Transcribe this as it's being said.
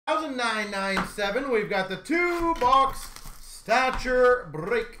997. We've got the 2-box Stature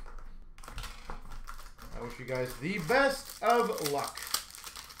break. I wish you guys the best of luck.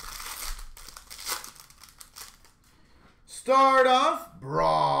 Start off,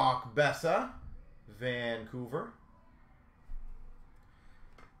 Brock Bessa, Vancouver.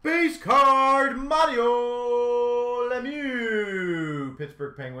 Base card, Mario Lemieux,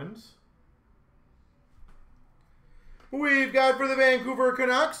 Pittsburgh Penguins. We've got for the Vancouver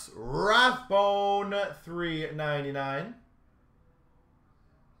Canucks, Rathbone, $3.99.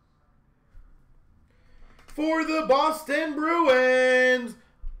 For the Boston Bruins,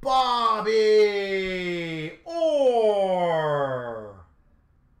 Bobby Orr,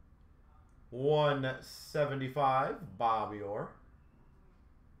 $1.75, Bobby Orr.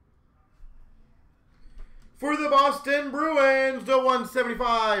 For the Boston Bruins, the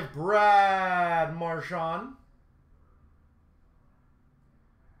 $1.75, Brad Marchand.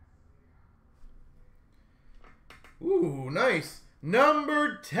 Ooh, nice.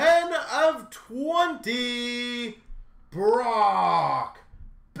 Number 10 of 20, Brock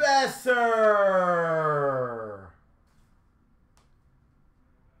Besser.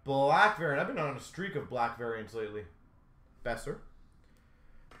 Black variant. I've been on a streak of black variants lately. Besser.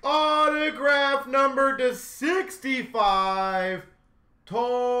 Autograph number /65,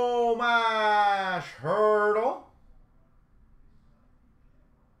 Tomas Hertl.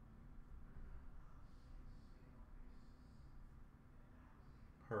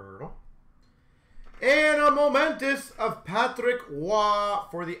 And a momentous of Patrick Waugh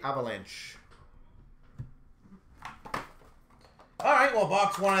for the Avalanche. All right, well,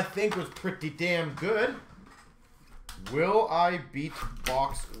 box 1 I think was pretty damn good. Will I beat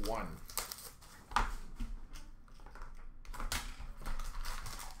box 1?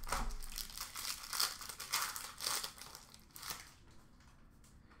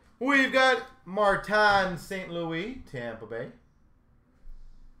 We've got Martin St. Louis, Tampa Bay.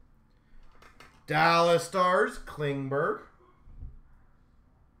 Dallas Stars, Klingberg.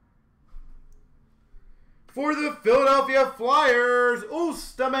 For the Philadelphia Flyers,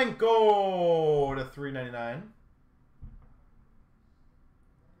 Ustamenko to $3.99.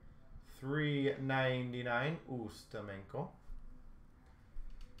 $3.99, Ustamenko.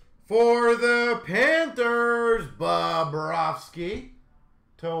 For the Panthers, Bobrovsky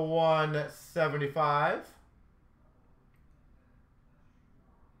to $1.75.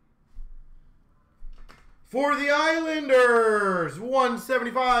 For the Islanders,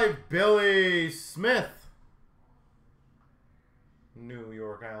 $1.75, Billy Smith. New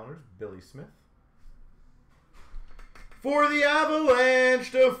York Islanders, Billy Smith. For the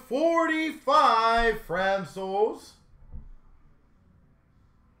Avalanche, to $45, Francouz.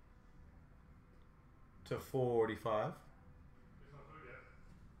 To $45.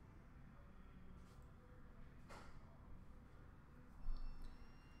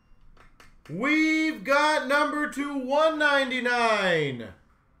 We've got number 2/199,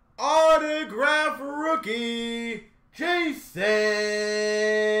 autograph rookie, Jason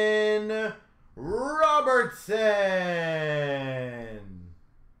Robertson.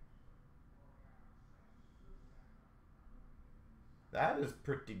 That is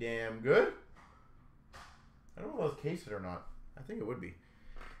pretty damn good. I don't know if those cased it or not. I think it would be.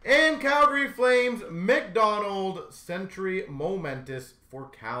 And Calgary Flames, McDonald, Century Momentous for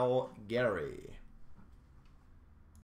Calgary.